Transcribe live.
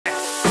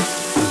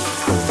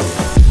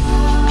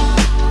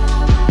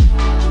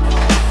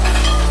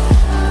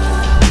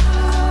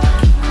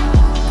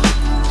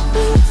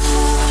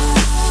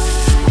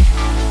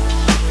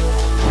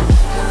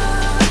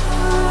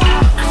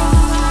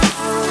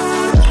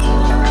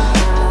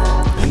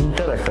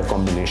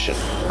Location.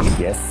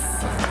 Yes,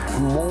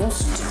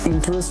 most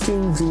interesting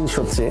জিনিস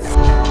হচ্ছে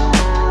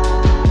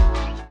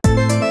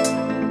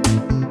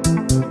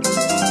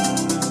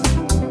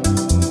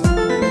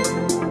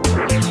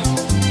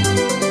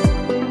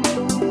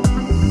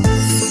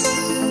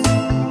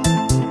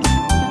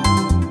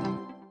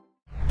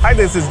high,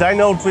 this is dine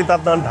out with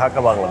Adnan, Dhaka,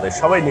 Bangladesh.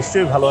 সবাই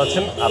নিশ্চয়ই ভালো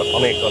আছেন আর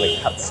অনেক অনেক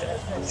খাচ্ছে।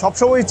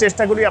 সবসময়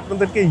চেষ্টা করি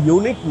আপনাদেরকে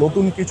ইউনিক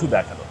নতুন কিছু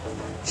দেখানো।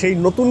 সেই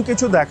নতুন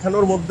কিছু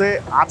দেখানোর মধ্যে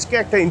আজকে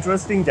একটা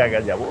ইন্টারেস্টিং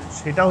জায়গায় যাব,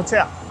 সেটা হচ্ছে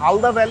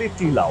হালদা ভ্যালি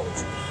টি লাউঞ্জ।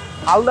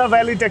 হালদা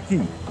ভ্যালিটা কি?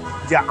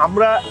 যে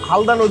আমরা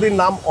হালদা নদীর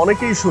নাম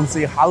অনেকেই শুনছি,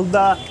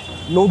 হালদা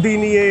নদী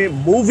নিয়ে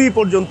মুভি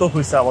পর্যন্ত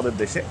হয়েছে আমাদের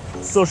দেশে।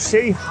 সো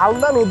সেই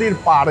হালদা নদীর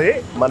পাড়ে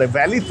মানে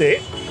ভ্যালিতে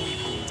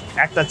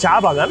একটা চা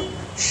বাগান,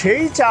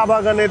 সেই চা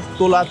বাগানের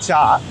তোলা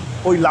চা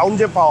ওই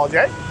লাউঞ্জে পাওয়া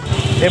যায়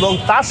এবং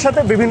তার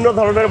সাথে বিভিন্ন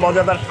ধরনের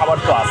মজাদার খাবার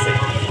তো আছে।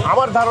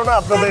 আমার ধারণা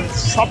আপনাদের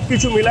সব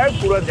কিছু মিলায়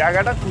পুরো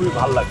জায়গাটা খুবই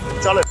ভালো লাগবে।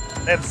 চলেন,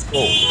 let's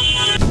go.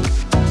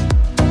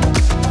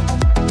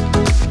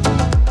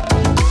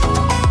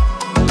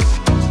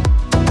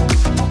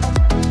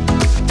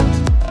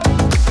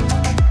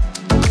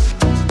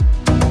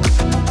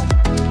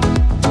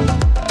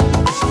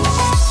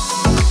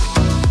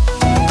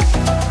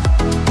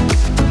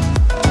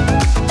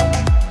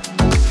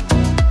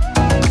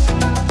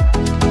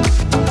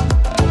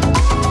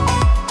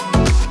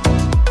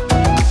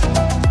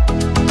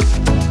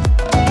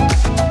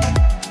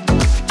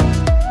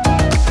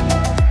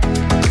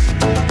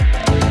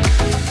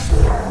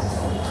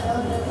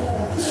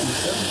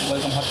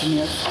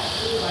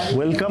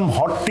 Welcome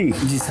hot tea.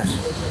 G sir.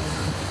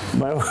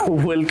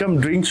 Welcome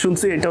drink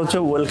শুনছি, এটা হচ্ছে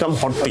ওয়েলকাম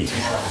হট টি।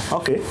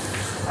 ওকে,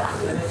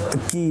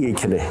 কি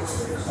এখানে?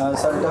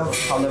 স্যার এটা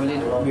হালদা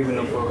ভ্যালির বিভিন্ন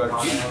প্রকার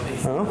টি।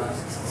 হ্যাঁ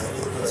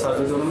স্যার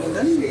যদি অনুমতি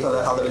দেন তাহলে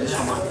হালদা ভ্যালির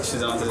সম্পর্কে কিছু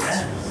জানাতে চাচ্ছি।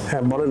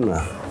 হ্যাঁ বলেন না।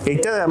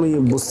 এইটা আমি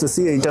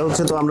বুঝতেছি, এইটা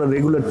হচ্ছে তো আমরা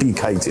রেগুলার টি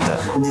খাই যেটা।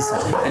 জি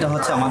স্যার, এটা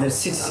হচ্ছে আমাদের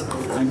সিক্স।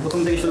 আমি প্রথম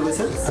থেকে শুরু করি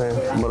স্যার। হ্যাঁ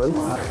বলেন।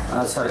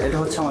 স্যার এটা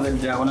হচ্ছে আমাদের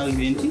ড্রাগনাল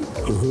গ্রিন টি,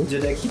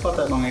 যেটা একটি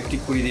পাতা এবং একটি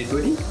কুড়ি দিয়ে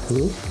তৈরি।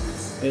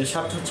 এর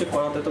স্বাদটা হচ্ছে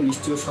কড়াতে তো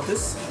মিষ্টি ও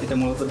সতেজ। এটা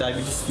মূলত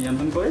ডায়াবেটিস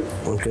নিয়ন্ত্রণ করে।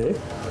 ওকে।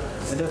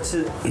 এটা হচ্ছে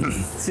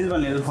সিলভার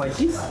নেল হোয়াইট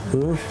টি,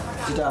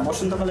 যেটা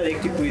বসন্তকালের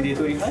একটি কুড়ি দিয়ে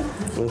তৈরি হয়।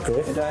 ওকে।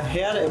 এটা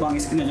হেয়ার এবং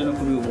স্কিনের জন্য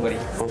খুবই উপকারী।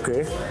 ওকে।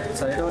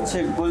 স্যার এটা হচ্ছে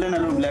গোল্ডেন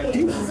আলু ব্ল্যাক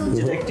টি,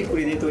 যেটা একটি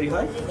কুড়ি দিয়ে তৈরি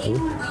হয়।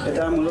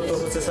 এটা মূলত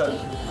হচ্ছে স্যার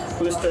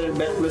কোলেস্টেরল,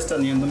 ব্যাড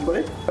কোলেস্টেরল নিয়ন্ত্রণ করে।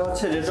 এটা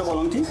হচ্ছে রেট্রো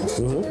কলম টি,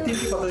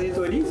 3টি পাতা দিয়ে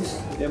তৈরি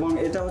এবং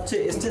এটা হচ্ছে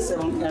স্ট্রেস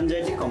এবং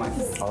অ্যাংজাইটি কমায়।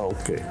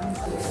 ওকে।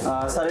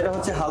 স্যার এটা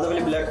হচ্ছে হালদা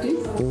ভ্যালি ব্ল্যাক টি।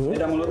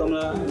 এটা মূলত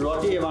আমরা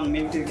রটি এবং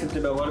মিল্ক টির ক্ষেত্রে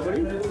ব্যবহার করি।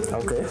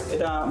 ওকে।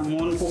 এটা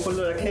মন প্রফুল্ল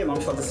রাখে এবং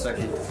সতেজ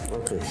রাখে।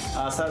 ওকে।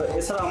 স্যার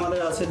এছাড়া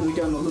আমাদের আছে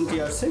দুইটা নতুন টি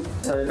আসছে।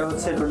 স্যার এটা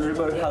হচ্ছে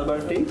ডোডোরিপার হার্বাল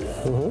টি,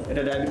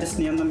 এটা ডায়াবেটিস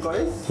নিয়ন্ত্রণ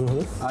করে।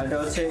 আর এটা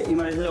হচ্ছে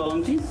ইমারেজেল অলম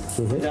টি,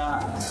 এটা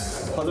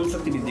হজম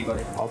শক্তি বৃদ্ধি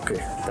করে। ওকে,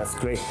 দ্যাটস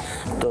গ্রেট।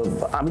 তো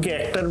আমি কি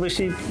একটার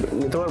বেশি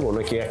নিতে পারবো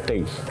নাকি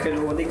একটাই? এর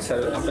অধিক স্যার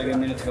আপনাকে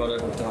মেনু থেকে অর্ডার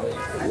করতে হবে।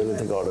 মেনু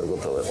থেকে অর্ডার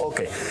করতে হবে।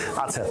 ওকে,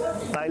 আচ্ছা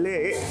তাইলে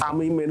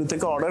আমি মেনু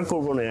থেকে অর্ডার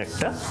করবো না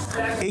একটা।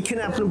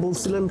 এইখানে আপনি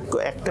বলছিলেন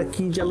একটা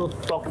কি যেন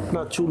ত্বক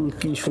না চুল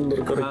কি সুন্দর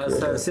করে।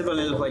 স্যার সিলভার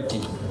নেল হোয়াইট টি,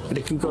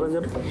 এটা কি করা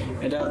যাবে?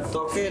 এটা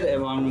ত্বকের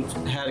এবং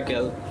হেয়ার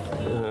কেয়ার।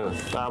 হ্যাঁ,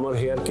 তা আমার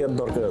হেয়ার কেয়ার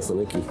দরকার আছে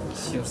নাকি?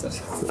 Sure sir.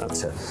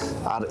 আচ্ছা,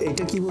 আর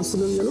এটা কি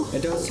বলছিলেন যেন?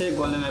 এটা হচ্ছে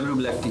গোল্ডেন আলু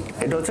ব্ল্যাক টি।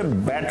 এটা হচ্ছে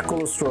ব্যাড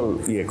কোলেস্ট্রল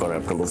ইয়ে করে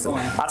আপনি বলছেন।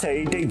 আচ্ছা,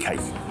 এইটাই খাই।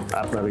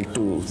 আপনার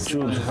একটু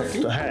চুল,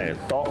 হ্যাঁ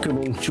ত্বক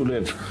এবং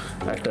চুলের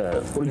একটা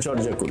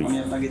পরিচর্যা করি। আমি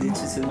আপনাকে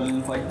দিচ্ছি সিলভার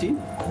নেল হোয়াইট টি।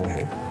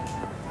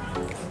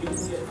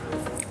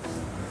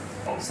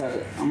 স্যার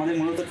আমাদের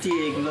মূলত টি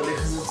এইগুলো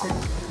দেখা যাচ্ছে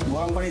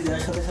গরম পানি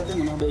দেওয়ার সাথে সাথে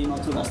মনে হবে এই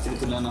মাত্র গাছ থেকে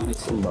তুলে আনা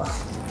হয়েছে। বাহ।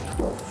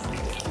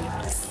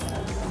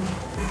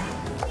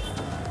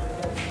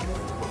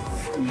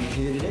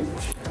 ধীরে ধীরে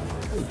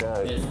এটা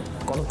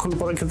কতক্ষণ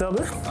পরে খেতে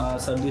হবে?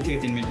 স্যার 2 থেকে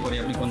 3 মিনিট পরে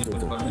আপনি কনজিউম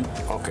করতে পারবেন।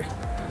 ওকে,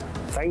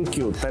 থ্যাংক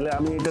ইউ। তাহলে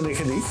আমি এটা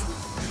রেখে দিই।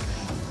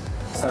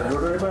 স্যার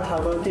ডোডোরিপার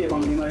হার্বাল টি এবং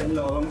ইমারেজেল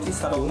অলম টি,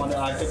 স্যার আমাদের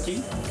আরেকটা টি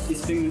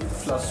স্প্রিং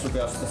ফ্লাশ রূপে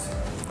আসতেছে।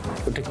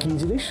 ওটা কি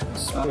জিনিস?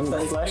 স্প্রিং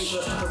ফ্লাশ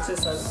হচ্ছে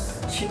স্যার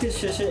শীতের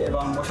শেষে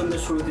এবং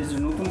বসন্তের শুরুতে যে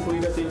নতুন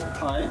কুড়িকাতি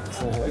হয়,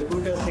 ওই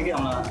কুড়িটা থেকে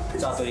আমরা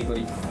চা তৈরি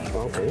করি।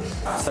 ওকে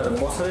স্যার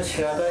বছরের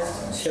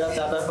সেরা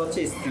চাটা হচ্ছে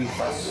spring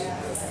flush.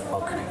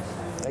 Okay,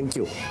 thank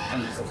you.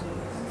 Thank you sir.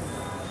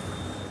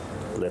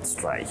 Let's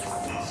try.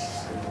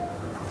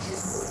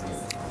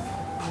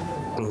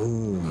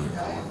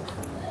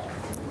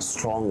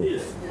 Strong.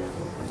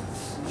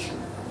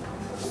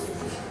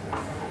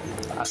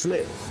 আসলে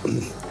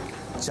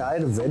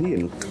চায়ের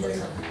ভ্যারিয়েন্ট,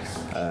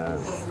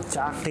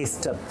 চা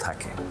টেস্টার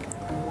থাকে।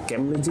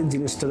 কেমনে যে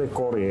জিনিসটারে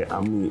করে,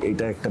 আমি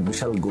এটা একটা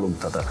বিশাল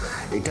গোলকধাঁধা।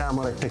 এটা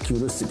আমার একটা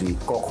কিউরিওসিটি।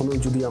 কখনো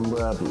যদি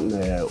আমরা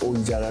ওই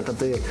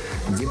জায়গাটাতে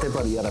যেতে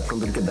পারি আর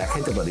আপনাদেরকে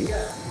দেখাইতে পারি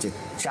যে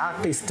চা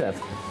টেস্টার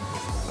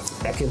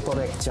একের পর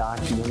এক চা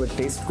কীভাবে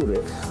টেস্ট করে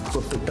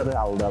প্রত্যেকটারে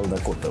আলাদা আলাদা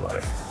করতে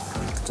পারে।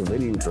 It's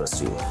very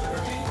interesting,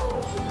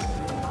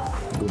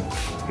 good,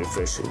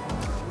 refreshing.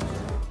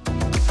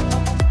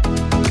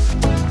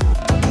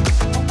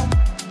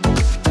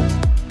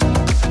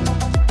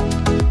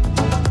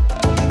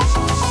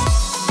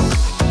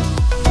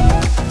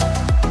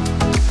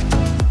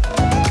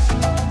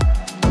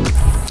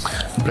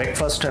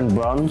 breakfast and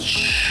brunch,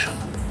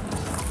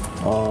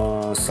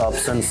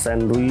 subs and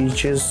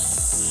sandwiches,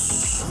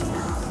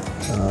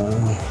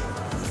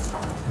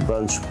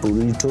 brunch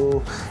burrito.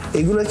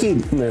 এগুলা কি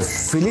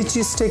ফিলি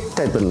চিজ স্টেক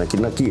টাইপের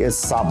নাকি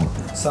সাব?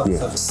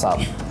 সাব।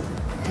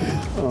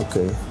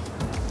 ওকে,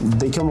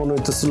 দেখে মনে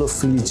হইতেছিল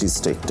ফিলি চিজ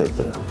স্টেক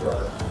টাইপের।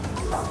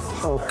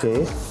 ওকে,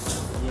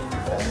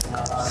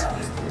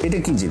 এটা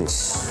কি জিনিস?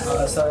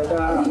 স্যার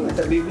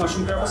এটা বিফ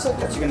মাশরুম ক্র্যাব আছে,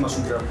 একটা চিকেন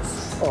মাশরুম ক্র্যাব আছে।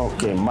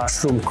 ওকে,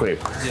 মাশরুম ক্রেপ।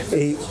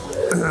 এই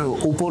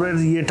উপরের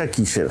ইয়েটা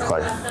কিসের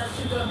হয়?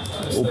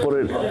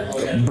 উপরের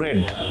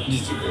ব্রেড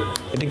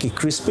এটা কি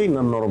ক্রিসপি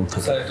না নরম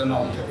থাকে? স্যার এটা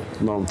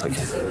নরম থাকে।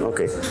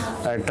 ওকে,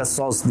 আর একটা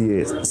সস দিয়ে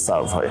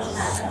সার্ভ হয়।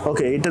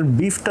 ওকে, এটার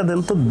বিফটা দেন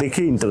তো,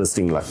 দেখে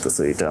ইন্টারেস্টিং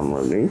লাগতেছে। এটা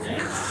আমরা নেই।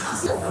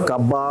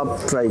 কাবাব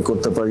ট্রাই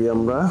করতে পারি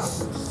আমরা।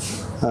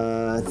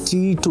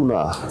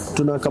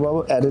 Tuna kebab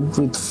added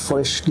with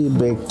freshly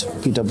baked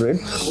পিটা ব্রেড।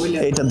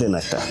 এইটা দেন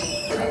একটা।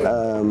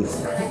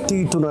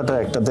 টুনাটা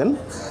একটা দেন।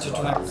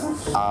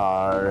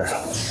 আর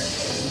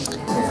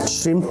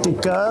shrimp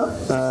tikka,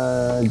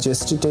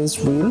 zesty taste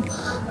will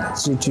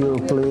treat your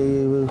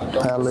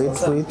palate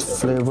with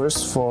flavors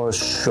for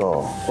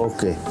sure.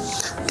 Okay,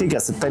 ঠিক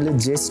আছে, তাহলে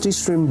zesty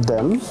shrimp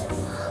দেন।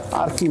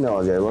 আর কি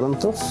নেওয়া যায় বলেন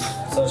তো?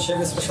 Sir chef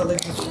special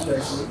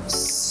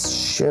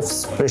chef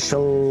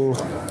special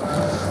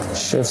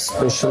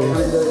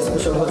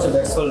special হচ্ছে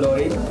ব্যাকসোল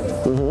ডরি,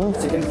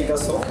 চিকেন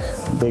পিকাসো,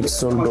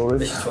 বেকসল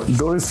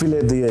ডোরি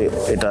ফিলে দিয়ে।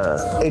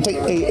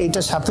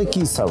 এইটার সাথে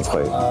কি সার্ভ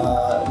হয়?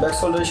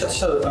 ব্যাকসোল ডরির সাথে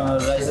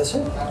রাইস আছে।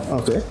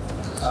 ওকে,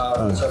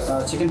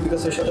 আর চিকেন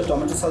পিকাসোর সাথে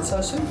টমেটো সালসা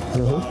আছে,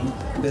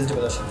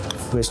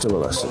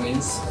 ভেজিটেবল আছে।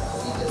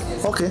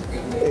 ওকে,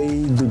 এই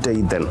দুইটাই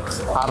দেন।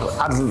 আর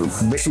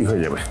বেশি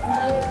হয়ে যাবে।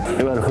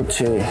 এবার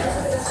হচ্ছে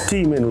টি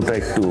মেনুটা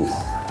একটু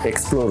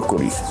এক্সপ্লোর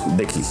করি,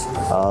 দেখি।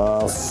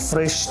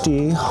 ফ্রেশ টি,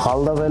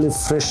 হালদা ভ্যালি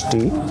ফ্রেশ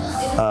টি,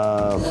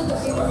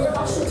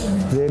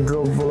 রেড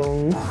রক বলং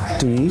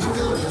টি,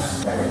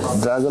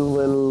 dragon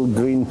well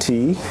green tea,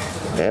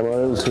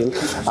 emerald hill.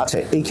 আচ্ছা,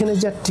 এইখানে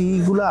যা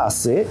টিগুলো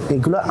আছে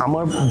এগুলো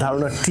আমার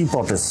ধারণা টি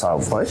পটে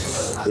সার্ভ হয়,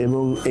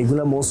 এবং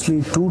এগুলো মোস্টলি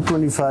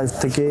 225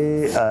 থেকে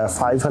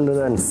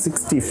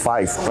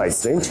 565 প্রাইস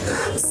রেঞ্জ।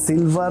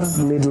 সিলভার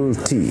নিডল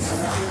টি।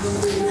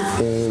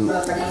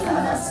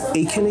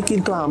 এইখানে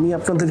কিন্তু আমি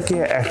আপনাদেরকে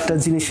একটা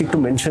জিনিস একটু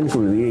মেনশন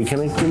করে দিই।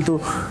 এখানে কিন্তু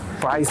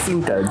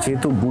প্রাইসিংটা,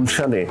 যেহেতু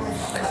গুলশানে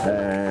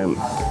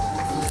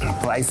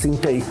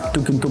প্রাইসিংটা একটু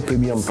কিন্তু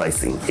প্রিমিয়াম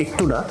প্রাইসিং,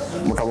 একটু না,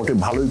 মোটামুটি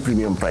ভালোই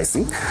প্রিমিয়াম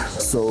প্রাইসিং।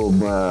 সো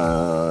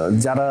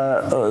যারা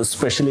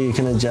স্পেশালি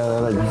এখানে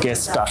যারা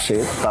গেস্ট আসে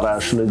তারা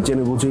আসলে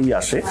জেনে বুঝেই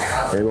আসে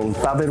এবং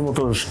তাদের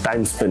মতো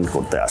টাইম স্পেন্ড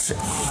করতে আসে।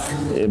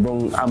 এবং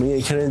আমি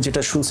এখানে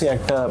যেটা শুনছি,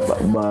 একটা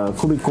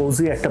খুবই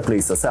কোজি একটা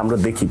প্লেস আছে, আমরা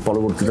দেখি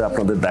পরবর্তীতে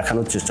আপনাদের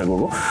দেখানোর চেষ্টা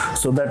করবো।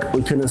 সো দ্যাট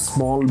ওইখানে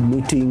small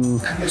meeting,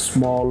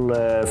 small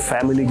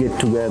family get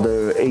together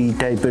এই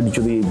টাইপের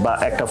যদি, বা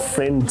একটা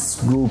ফ্রেন্ডস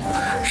গ্রুপ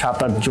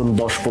 7-8 জন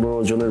 10-15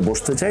 জনের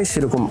বসতে চাই,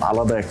 সেরকম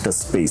আলাদা একটা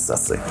স্পেস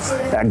আছে।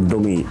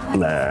 একদমই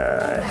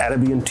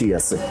অ্যারাবিয়ান টি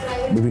আছে,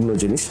 বিভিন্ন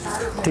জিনিস।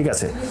 ঠিক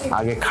আছে,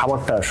 আগে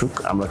খাবারটা আসুক,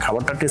 আমরা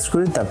খাবারটা টেস্ট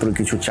করি, তারপরে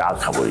কিছু চা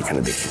খাবো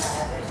এখানে, দেখি।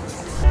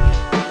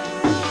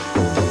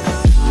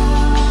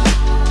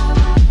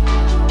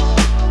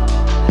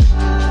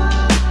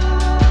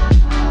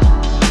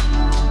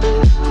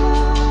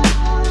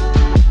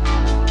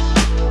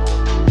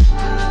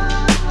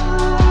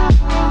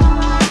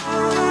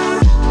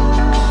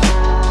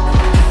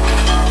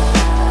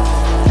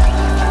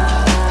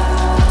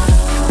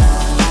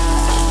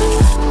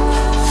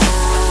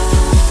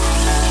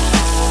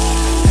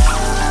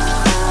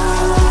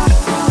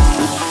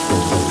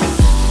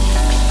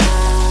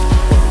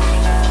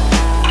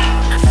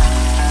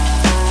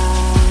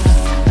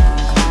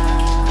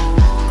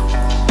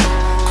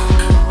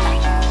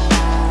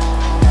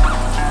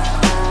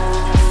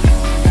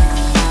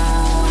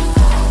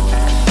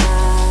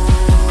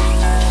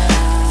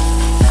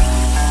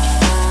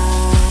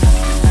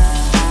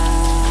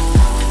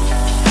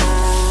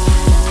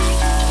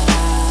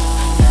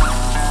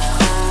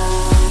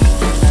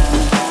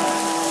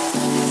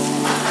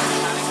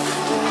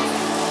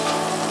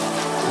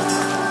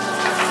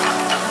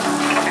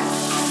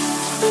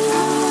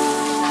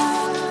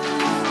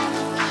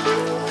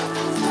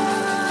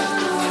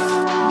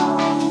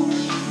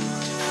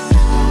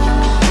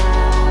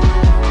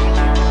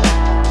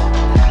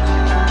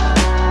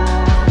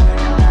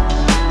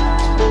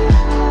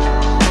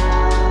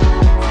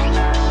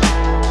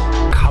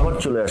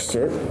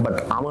 বাট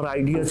আমার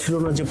আইডিয়া ছিল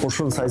না যে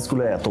পোর্শন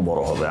সাইজগুলো এত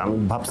বড় হবে। আমি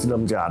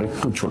ভাবছিলাম যে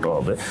আরেকটু ছোট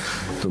হবে।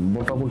 তো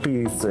মোটামুটি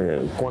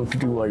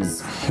কোয়ান্টিটি ওয়াইজ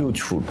হিউজ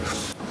ফুড।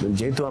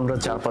 যেহেতু আমরা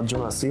 4-5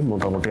 জন আছি,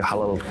 মোটামুটি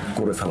হালাল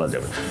করে ফেলা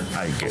যাবে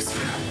আই গেস।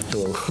 তো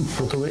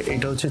প্রথমে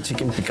এটা হচ্ছে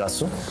চিকেন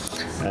পিকাসো,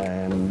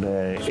 অ্যান্ড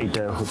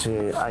এটা হচ্ছে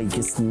আই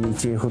গেস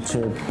নিচে হচ্ছে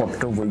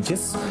পটেটো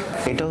ওয়েজেস,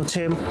 এটা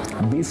হচ্ছে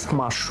বিফ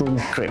মাশরুম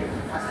ক্রেপ,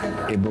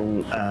 এবং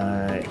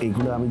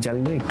এইগুলো আমি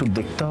জানি না, একটু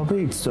দেখতে হবে।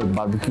 ইটস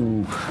বারবিকিউ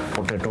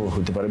পটেটো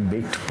হতে পারে,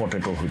 বেকড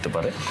পটেটো হতে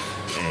পারে,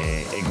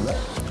 এগুলো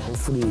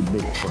হোপফুলি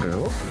বেকড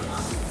পটেটো।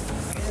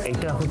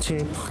 এটা হচ্ছে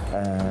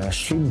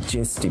শিম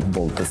চেস্টিক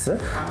বলতেছে,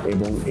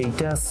 এবং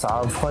এইটা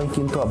সার্ভ হয়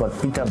কিন্তু আবার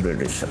পিটা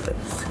ব্রেডের সাথে।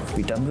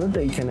 পিটা ব্রেড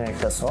এইখানে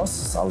একটা সস,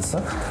 সালসা,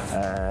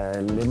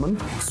 লেমন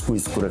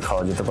স্কুইজ করে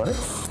খাওয়া যেতে পারে।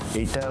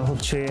 এইটা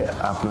হচ্ছে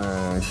আপনার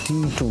টি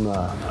টুনা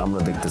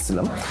আমরা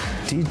দেখতেছিলাম,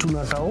 টি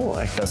টুনাটাও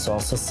একটা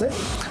সস আছে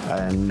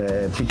অ্যান্ড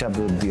পিটা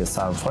ব্রেড দিয়ে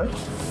সার্ভ হয়।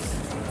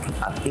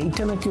 আর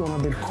এইটা নাকি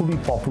ওনাদের খুবই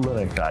পপুলার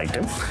একটা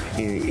আইটেম।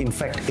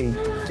 ইনফ্যাক্ট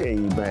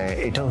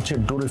এটা হচ্ছে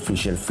ডোরে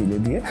ফিশের ফিলে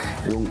দিয়ে,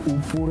 এবং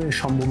উপরে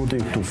সম্ভবত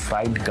একটু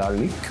ফ্রাইড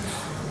গার্লিক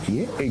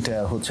দিয়ে, এইটা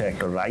হচ্ছে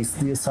একটা রাইস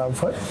দিয়ে সার্ভ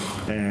হয়,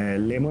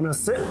 লেমন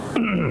আছে।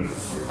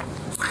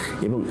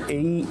 এবং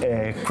এই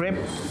ক্রেপ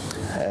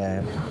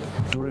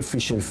ডোরে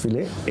ফিশের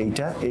ফিলে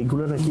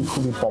এইগুলো নাকি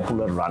খুবই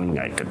পপুলার রানিং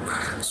আইটেম।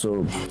 সো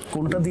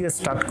কোনটা দিয়ে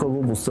স্টার্ট করবো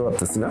বুঝতে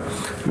পারতেছি না।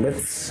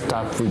 Let's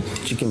start with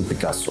chicken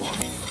Picasso.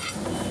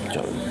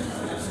 চলো,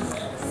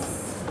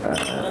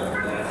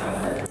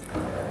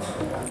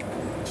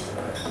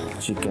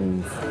 চিকেন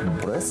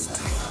ব্রেস্ট,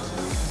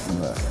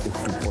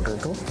 একটু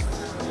পটেটো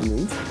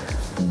নেই,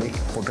 বেক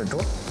পটেটো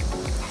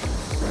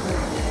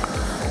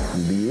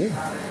দিয়ে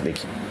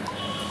দেখি।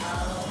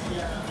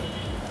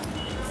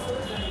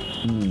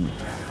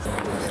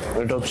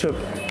 এটা হচ্ছে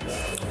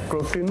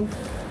প্রোটিন,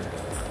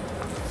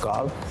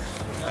 কার্ব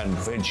অ্যান্ড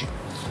ভেজি,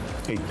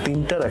 এই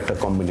তিনটার একটা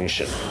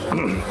কম্বিনেশন।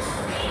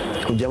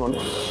 যেমন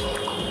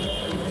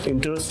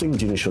ইন্টারেস্টিং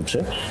জিনিস হচ্ছে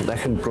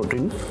দেখেন,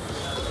 প্রোটিন,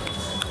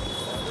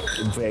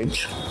 ভেজ,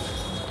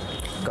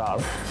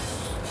 কার্ব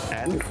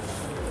অ্যান্ড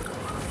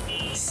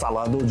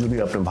সালাদও যদি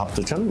আপনি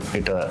ভাবতে চান,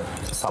 এটা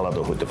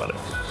সালাদও হতে পারে।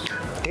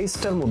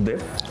 টেস্টের মধ্যে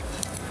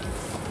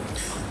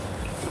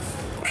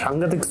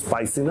সাংঘাতিক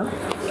স্পাইসি না,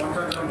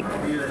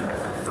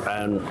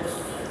 অ্যান্ড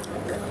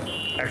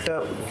একটা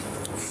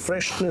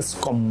ফ্রেশনেস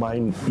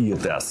কম্বাইন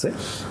ইয়েতে আছে,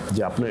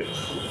 যে আপনি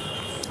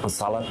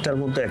সালাদটার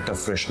মধ্যে একটা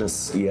ফ্রেশনেস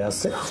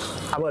আছে,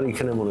 আবার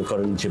এখানে মনে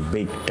করেন যে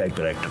বেক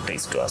টাইপের একটা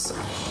টেস্টও আছে।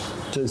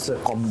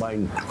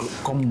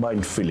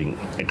 কম্বাইন্ড ফিলিং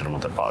এটার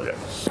মধ্যে পাওয়া যায়।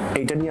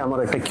 এটা নিয়ে আমার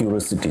একটা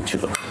কিউরিওসিটি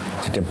ছিল,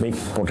 যেটা বেক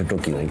পটেটো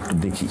কিনা একটু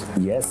দেখি।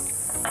 ইয়েস,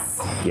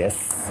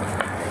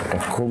 এটা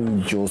খুবই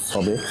জোস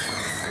হবে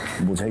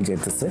বোঝাই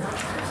যাইতেছে,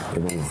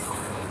 এবং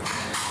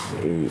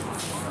এই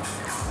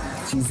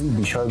চিজি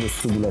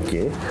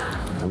বিষয়বস্তুগুলোকে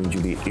আমি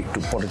যদি একটু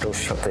পটেটোর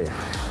সাথে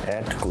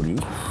অ্যাড করি,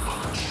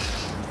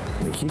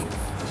 দেখি,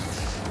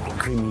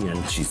 creamy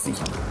and cheesy.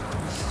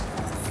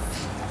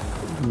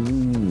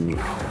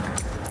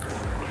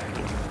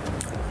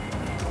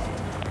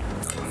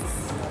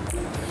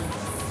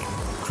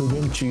 cream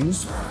and cheese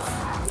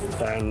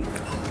and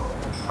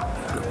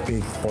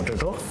big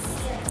potato,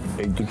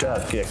 এই দুটা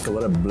আর কি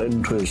একেবারে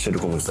ব্লেন্ড হয়ে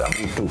সেরকম হয়েছে। আমি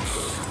একটু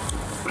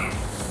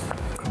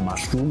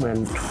মাশরুম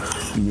অ্যান্ড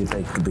ইয়েটা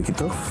একটু দেখি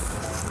তো,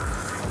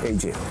 এই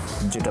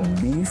যেটা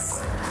বিফ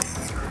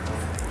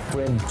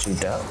ব্রেড,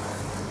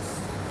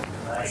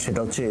 সেটা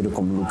হচ্ছে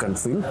এরকম লুক অ্যান্ড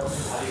ফিল,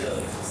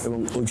 এবং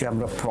ওই যে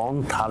আমরা প্রন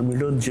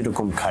থার্মিডোর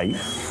যেরকম খাই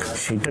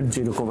সেটার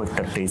যেরকম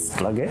একটা টেস্ট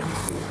লাগে,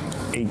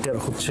 এইটার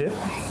হচ্ছে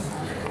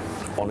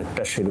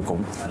অনেকটা সেরকম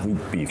উইথ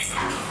বিফ।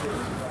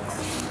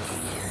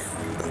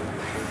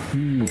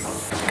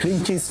 ক্রিম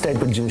চিজ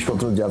টাইপের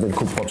জিনিসপত্র যাদের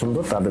খুব পছন্দ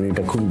তাদের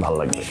এটা খুব ভালো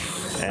লাগবে।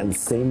 অ্যান্ড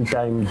সেম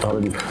টাইম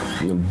ধরেন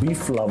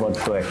বিফ লাভার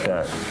তো একটা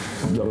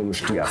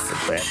জনগোষ্ঠী আছে,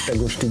 তো একটা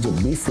গোষ্ঠী যে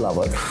বিফ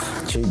লাভার,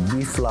 সেই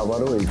বিফ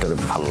লাভারও এইটার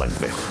ভালো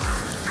লাগবে।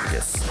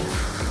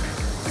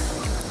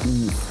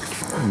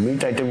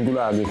 মিট আইটেমগুলো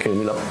আগে খেয়ে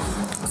নিলাম,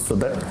 সো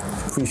দ্যাট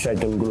ফিশ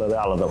আইটেমগুলো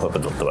আলাদাভাবে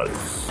ধরতে পারি।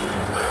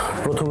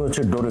 প্রথমে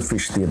হচ্ছে ডোরে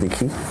ফিশ দিয়ে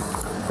দেখি।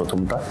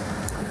 প্রথমটা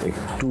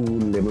একটু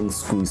লেমন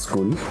স্কুইজ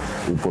করি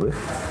উপরে,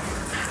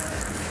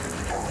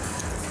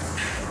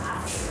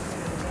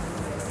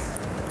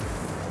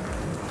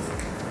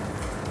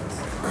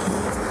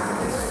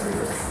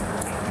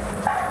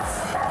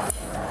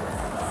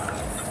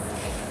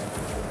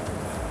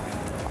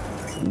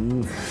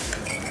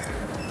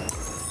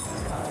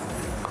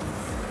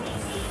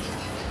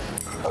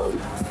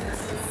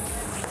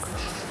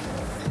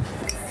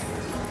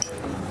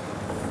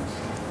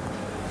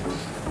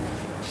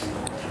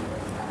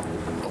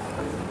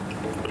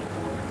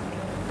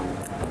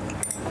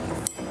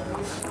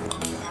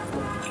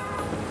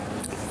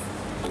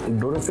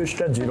 ডোরে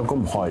ফিশটা যেরকম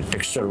হয়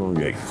টেক্সচার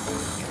অনুযায়ী,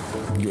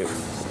 যে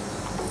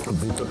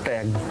ভিতরটা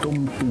একদম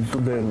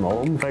তুলতুলে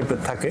নরম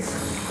টাইপের থাকে।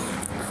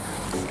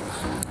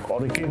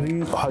 অনেকেরই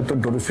হয়তো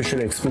ডোরে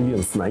ফিশের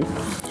এক্সপিরিয়েন্স নাই,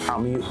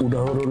 আমি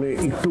উদাহরণে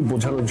একটু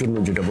বোঝানোর জন্য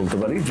যেটা বলতে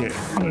পারি, যে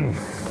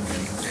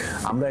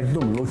আমরা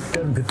একদম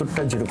লোটটার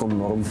ভিতরটা যেরকম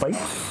নরম পাই,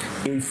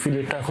 এই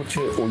ফিলেটা হচ্ছে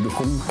ওই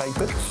রকম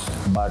টাইপের,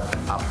 বাট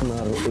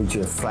আপনার ওই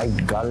যে ফ্রাইড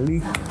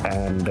গার্লিক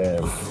অ্যান্ড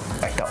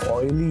একটা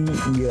অয়েলি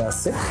ইয়ে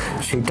আছে,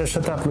 সেইটার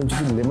সাথে আপনি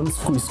যদি লেমন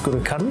স্কুইজ করে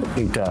খান,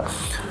 এটা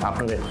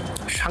আপনার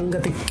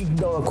সাংঘাতিক কিক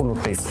দেওয়া কোনো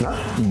টেস্ট না,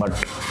 বাট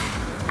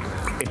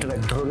এটার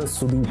এক ধরনের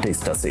সুদিং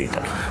টেস্ট আছে।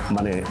 এটা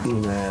মানে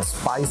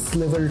স্পাইস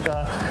লেভেলটা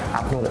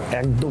আপনার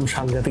একদম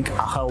সাংঘাতিক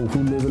আহা উহু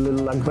লেভেলের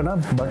লাগবে না,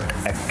 বাট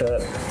একটা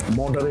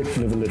মডারেট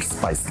লেভেলের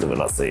স্পাইস লেভেল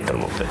আছে এটার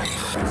মধ্যে।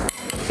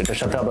 এটার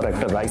সাথে আবার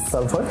একটা রাইস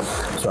সার্ভ হয়,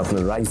 সো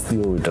আপনার রাইস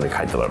দিয়েও এটারে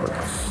খাইতে পারবেন।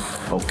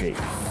 ওকে,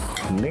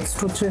 নেক্সট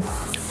হচ্ছে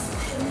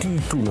টি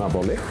টুনা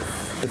বলে।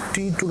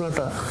 টি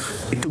টুনাটা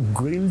একটু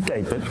গ্রিল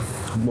টাইপের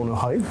মনে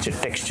হয়, যে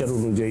টেক্সচার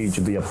অনুযায়ী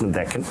যদি আপনি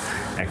দেখেন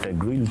একটা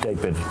গ্রিল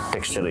টাইপের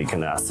টেক্সচার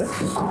এখানে আছে।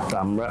 তা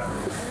আমরা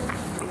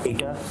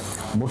এটা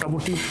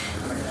মোটামুটি,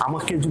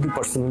 আমাকে যদি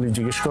পার্সোনালি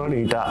জিজ্ঞেস করেন,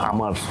 এটা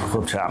আমার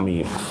হচ্ছে আমি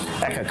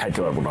একা খাইতে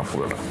পারবো না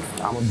পুরোটা,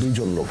 আমার 2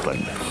 জন লোক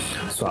লাগবে।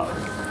 সো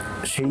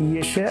সেই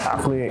এসে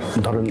আপনি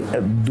ধরেন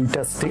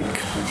 2টা স্টিক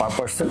পার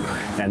পার্সন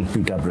অ্যান্ড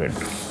পিটা ব্রেড।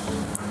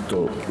 তো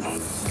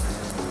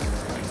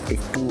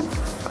একটু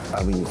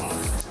আমি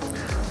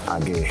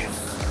আগে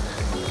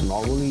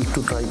নর্মালি একটু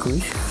ট্রাই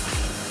করি।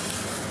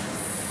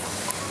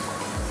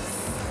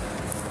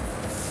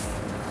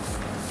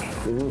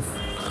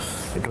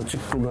 এটা হচ্ছে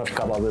টুনার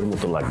কাবাবের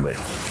মতো লাগবে,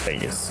 আই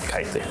গেস,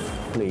 খাইতে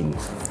প্লেন,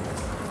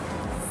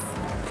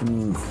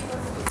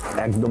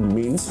 একদম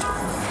মিন্সড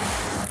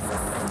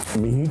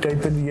মিহি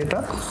টাইপের ইয়েটা,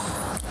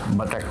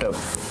 বাট একটা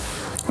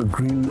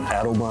গ্রিল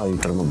অ্যারোমা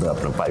এটার মধ্যে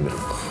আপনি পাইবেন।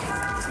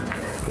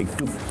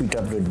 একটু পিটা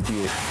ব্রেড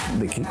দিয়ে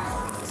দেখি,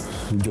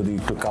 যদি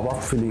একটু কাবাব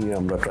ফিলিং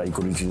আমরা ট্রাই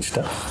করি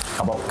জিনিসটা,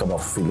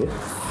 কাবাব ফিলে,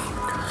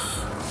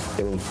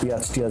 এবং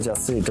পেঁয়াজ টিয়াজ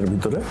আছে এটার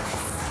ভিতরে,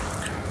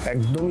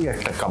 একদমই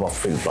একটা কাবাব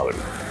ফিল পাবেন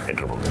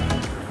এটার মধ্যে।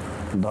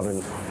 ধরেন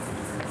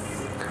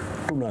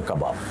টুনা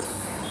কাবাব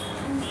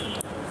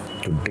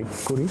একটু ডিপ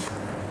করি,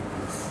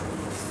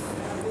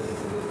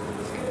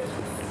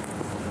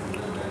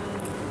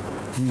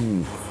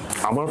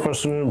 আমার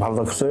পার্সোনালি ভালো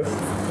লাগছে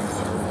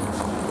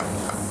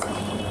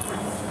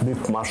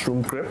beef mushroom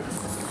crepe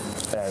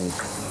and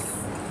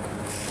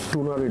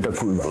toner, এটা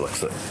খুবই ভালো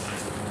লাগছে।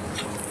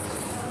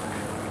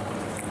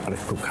 আর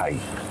একটু খাই।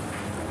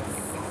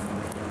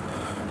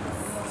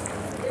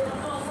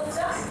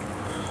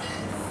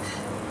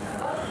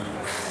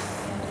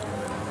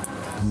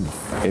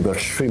 এবার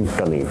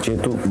শ্রিম্পটা নেই,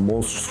 যেহেতু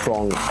মোস্ট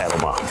স্ট্রং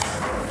অ্যারোমা।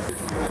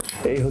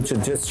 এই হচ্ছে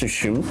জেস্টি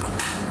শ্রিম্প।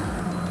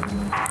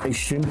 এই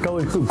শ্রিম্পটাও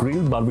একটু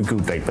গ্রিল বারবিকিউ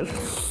টাইপের।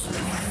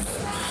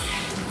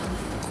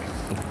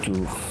 একটু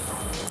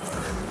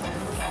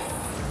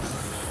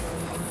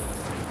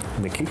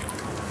দেখি,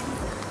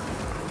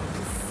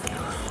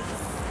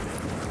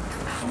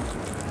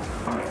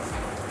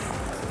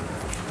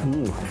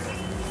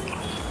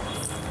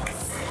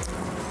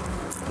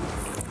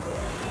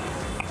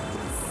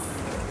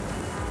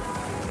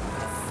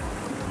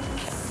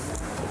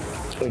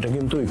 এটা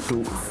কিন্তু একটু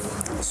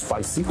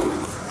স্পাইসি,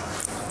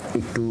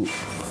 একটু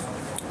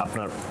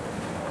আপনার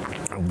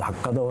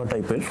ধাক্কা দেওয়া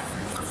টাইপের,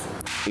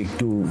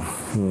 একটু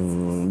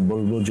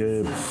বলবো যে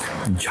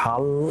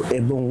ঝাল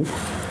এবং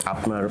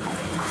আপনার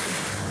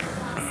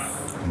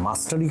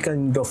মাস্টারি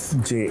কাইন্ড অফ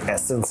যে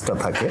এসেন্সটা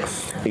থাকে,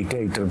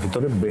 এটার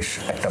ভিতরে বেশ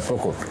একটা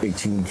প্রকট, এই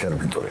চিনিটার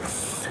ভিতরে।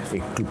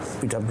 একটু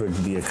পিঠা ব্রেড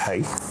দিয়ে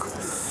খাই।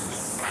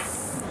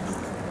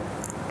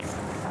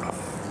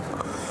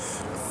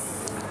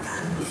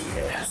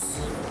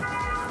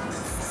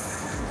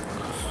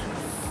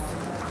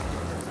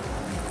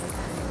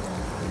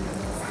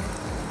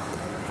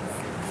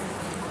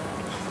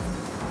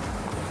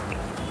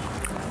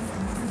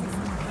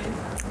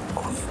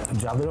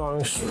 যাদের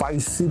অনেক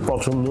স্পাইসি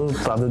পছন্দ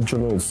তাদের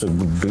জন্য it's a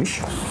good dish,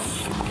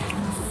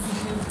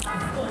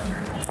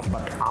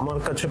 but আমার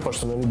কাছে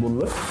পার্সোনালি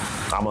বললে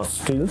আমার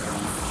স্টিল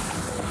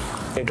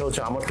এটা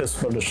হচ্ছে আমার টেস্ট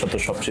বাডের সাথে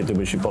সবচেয়ে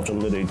বেশি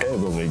পছন্দের এইটা,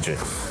 এবং এই যে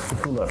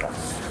টুনাটা।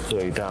 তো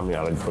এইটা আমি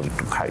আরেকবার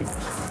একটু খাই,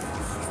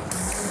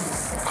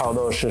 খাওয়া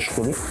দাওয়া শেষ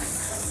করি,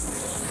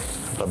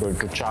 তারপর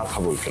একটু চা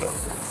খাবো। এখানে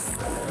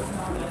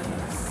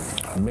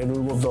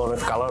মেনুর মধ্যে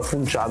অনেক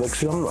কালারফুল চা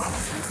দেখছিলাম না,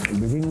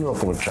 বিভিন্ন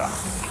রকমের চা।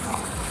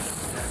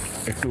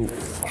 একটু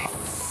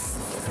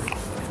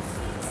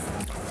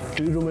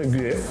টি রুমে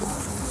গিয়ে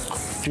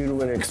টি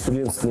রুমের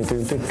এক্সপিরিয়েন্স নিতে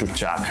নিতে একটু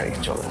চা খাই,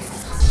 চলো।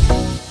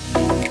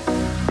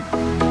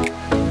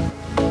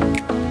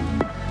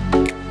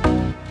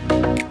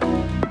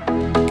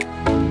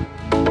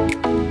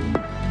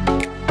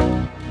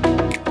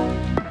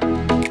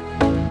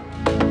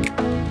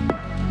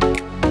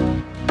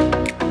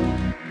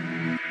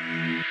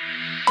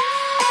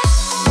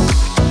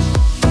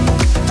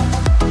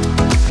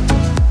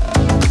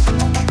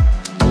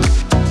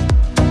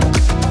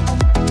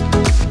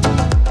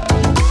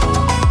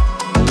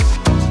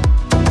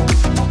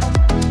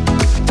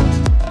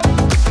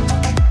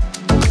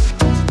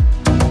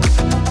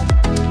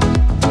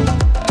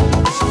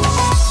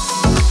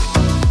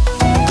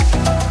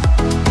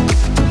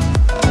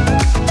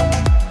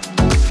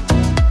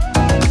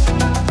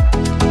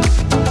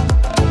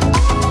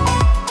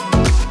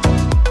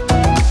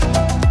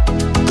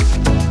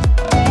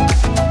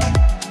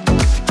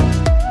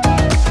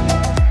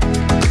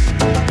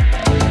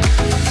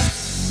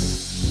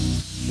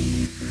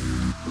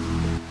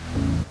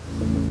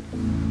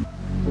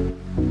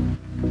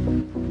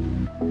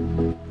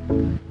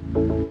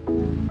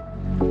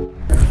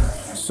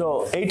 সো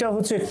এইটা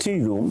হচ্ছে টি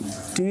রুম।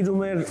 টি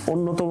রুমের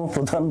অন্যতম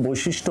প্রধান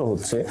বৈশিষ্ট্য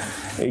হচ্ছে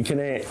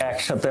এইখানে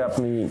একসাথে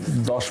আপনি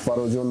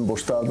 10-12 জন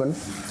বসতে পারবেন,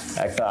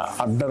 একটা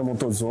আড্ডার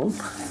মতো জোন।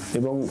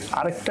 এবং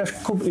আরেকটা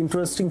খুব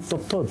ইন্টারেস্টিং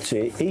তথ্য হচ্ছে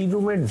এই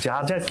রুমের যা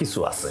যা কিছু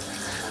আছে,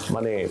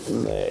 মানে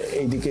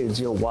এইদিকে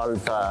যে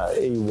ওয়ালটা,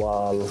 এই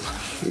ওয়াল,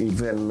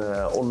 ইভেন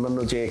অন্যান্য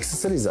যে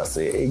অ্যাক্সেসরিজ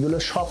আছে, এইগুলো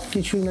সব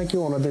কিছুই নাকি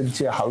ওনাদের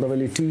যে হালদা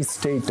ভ্যালি টি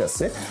স্টেট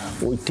আছে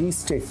ওই টি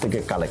স্টেট থেকে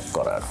কালেক্ট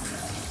করার।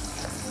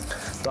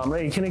 তো আমরা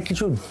এখানে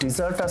কিছু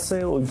ডিজার্ট আছে,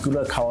 ওইগুলো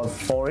খাওয়ার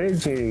পরে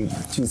যে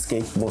চিজ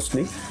কেক,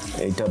 মোস্টলি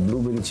এইটা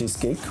ব্লুবেরি চিজ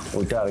কেক,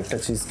 ওইটা আরেকটা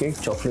cheese cake,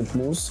 chocolate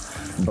মুস,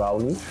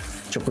 brownie,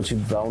 চকোচিপ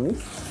brownie,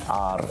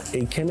 আর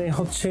এইখানে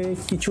হচ্ছে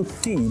কিছু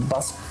টি।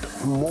 বাট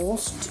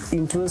মোস্ট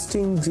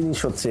ইন্টারেস্টিং জিনিস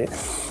হচ্ছে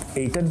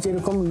এইটার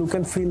যেরকম লুক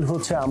অ্যান্ড ফিল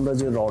হচ্ছে আমরা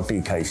যে র টি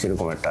খাই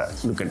সেরকম একটা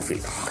লুক অ্যান্ড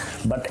ফিল,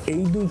 বাট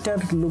এই দুইটার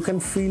লুক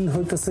অ্যান্ড ফিল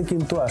হইতেছে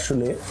কিন্তু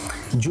আসলে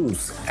জুস।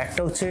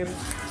 একটা হচ্ছে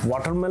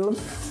ওয়াটারমেলন,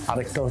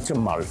 আরেকটা হচ্ছে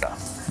মাল্টা,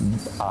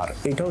 আর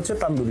এটা হচ্ছে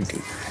তান্দুরি টি।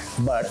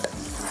 বাট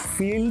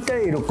ফিলটা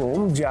এরকম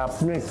যে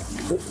আপনি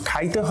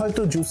খাইতে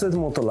হয়তো জুসের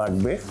মতো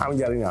লাগবে, আমি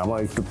জানি না, আমার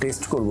একটু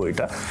টেস্ট করব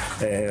এটা।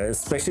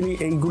 স্পেশালি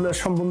এইগুলোর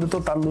সম্বন্ধে তো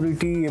তান্দুরি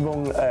টি এবং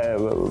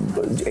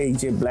এই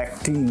যে ব্ল্যাক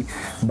টি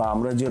বা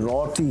আমরা যে র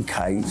টি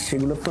খাই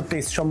সেগুলোর তো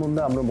টেস্ট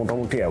সম্বন্ধে আমরা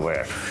মোটামুটি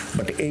অ্যাওয়্যার,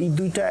 বাট এই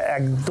দুইটা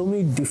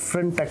একদমই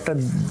ডিফারেন্ট একটা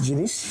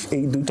জিনিস।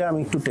 এই দুইটা আমি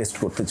একটু টেস্ট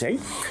করতে চাই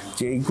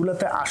যে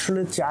এইগুলোতে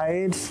আসলে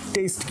চায়ের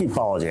টেস্ট কি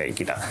পাওয়া যায়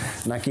কিনা,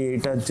 নাকি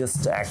এটা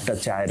জাস্ট একটা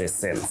চায়ের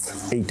এসেন্স,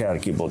 এইটা আর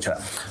কি বোঝা,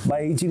 বা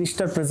এই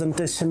জিনিসটার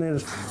প্রেজেন্টেশনের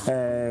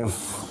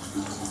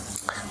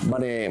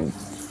মানে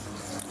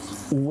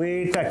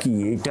ওয়েটা কি,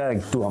 এটা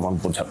একটু আমার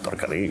বোঝার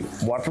দরকার। এই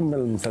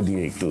ওয়াটারমেলনটা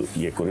দিয়ে একটু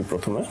ইয়ে করি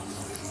প্রথমে।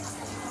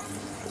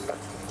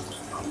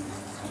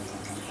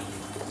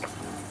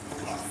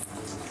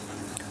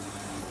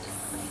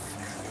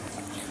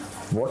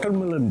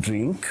 ওয়াটারমেলন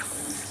ড্রিঙ্ক,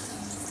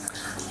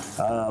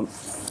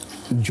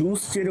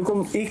 জুস যেরকম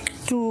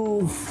একটু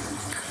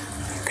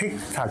ঠিক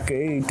থাকে,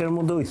 এটার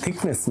মধ্যে ওই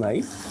থিকনেস নাই,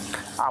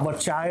 আবার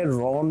চায়ের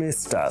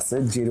রনেসটা আছে,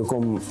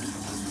 যেরকম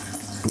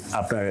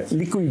আপনার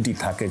লিকুইডি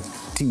থাকে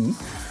টি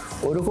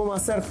ওরকম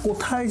আছে, আর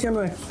কোথায় যেন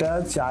একটা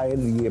চায়ের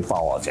ইয়ে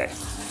পাওয়া যায়।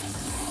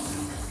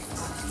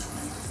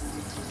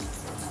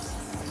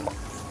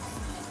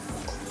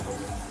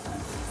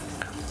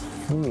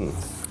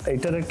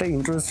 এটার একটা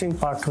ইন্টারেস্টিং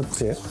পার্ট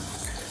হচ্ছে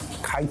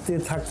খাইতে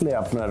থাকলে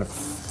আপনার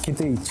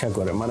খেতে ইচ্ছা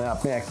করে, মানে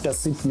আপনি একটা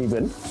সিপ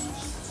নিবেন,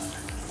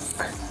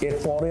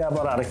 এরপরে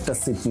আবার আরেকটা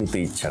সিপ নিতে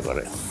ইচ্ছা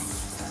করে।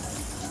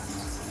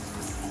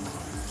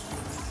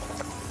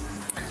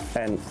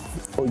 অ্যান্ড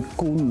ওই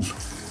কুল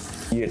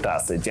ইয়েটা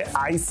আছে যে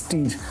আইস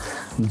টির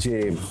যে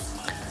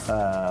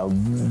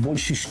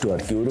বৈশিষ্ট্য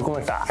আর কি, ওইরকম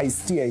একটা আইস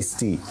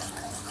টি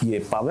ইয়ে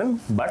পাবেন,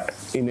 but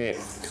in a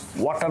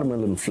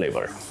watermelon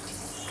flavour.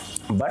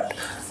 But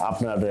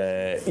আপনার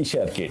ইসে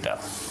আর কি, এটা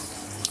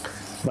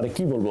মানে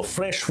কি বলবো,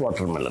 ফ্রেশ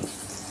ওয়াটারমেলন।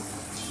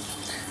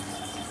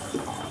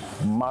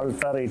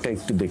 মাল্টার এটা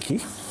একটু দেখি,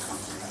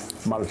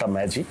 মাল্টা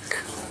ম্যাজিক।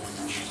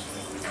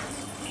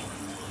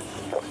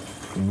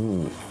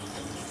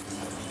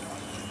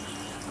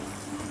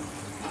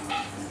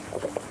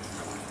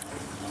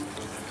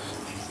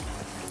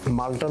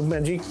 মাল্টার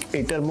ম্যাজিক,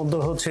 এটার মধ্যে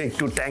হচ্ছে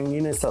একটু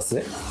ট্যাঙ্গিনেস আছে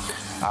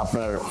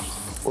আপনার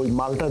ওই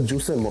মাল্টার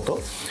জুসের মতো,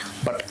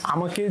 বাট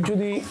আমাকে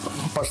যদি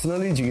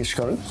পার্সোনালি জিজ্ঞেস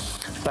করেন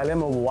তাহলে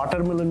আমি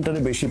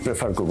ওয়াটারমেলনটারে বেশি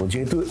প্রেফার করবো,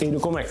 যেহেতু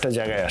এইরকম একটা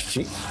জায়গায়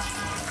আসছি।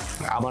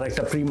 আমার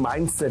একটা প্রি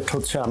মাইন্ডসেট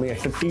হচ্ছে আমি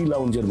একটা টি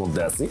লাউঞ্জের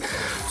মধ্যে আছি,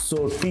 সো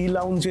টি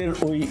লাউঞ্জের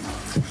ওই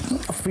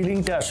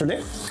ফিলিংটা আসলে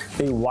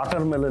এই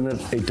ওয়াটারমেলনের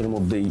এইটার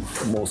মধ্যেই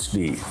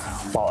মোস্টলি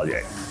পাওয়া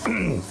যায়।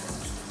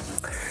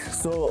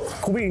 সো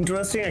খুবই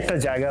ইন্টারেস্টিং একটা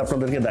জায়গা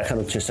আপনাদেরকে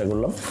দেখানোর চেষ্টা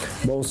করলাম।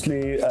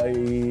 মোস্টলি এই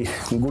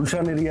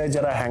গুলশান এরিয়ায়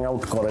যারা হ্যাং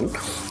আউট করেন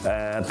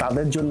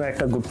তাদের জন্য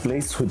একটা গুড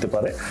প্লেস হতে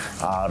পারে,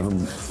 আর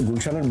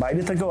গুলশানের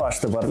বাইরে থেকেও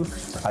আসতে পারেন,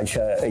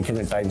 আইসা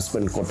এইখানে টাইম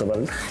স্পেন্ড করতে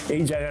পারেন।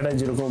 এই জায়গাটায়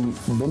যেরকম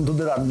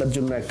বন্ধুদের আড্ডার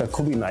জন্য একটা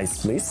খুবই নাইস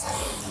প্লেস,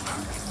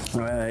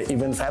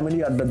 ইভেন ফ্যামিলি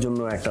আড্ডার জন্য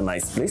একটা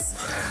nice place.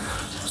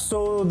 So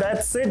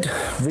that's it.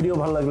 Video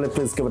ভালো লাগলে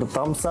please give it a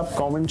Thums up,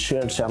 comment,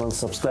 share, channel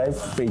subscribe,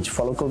 page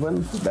follow করবেন।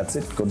 That's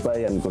it, good bye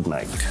and good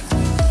night.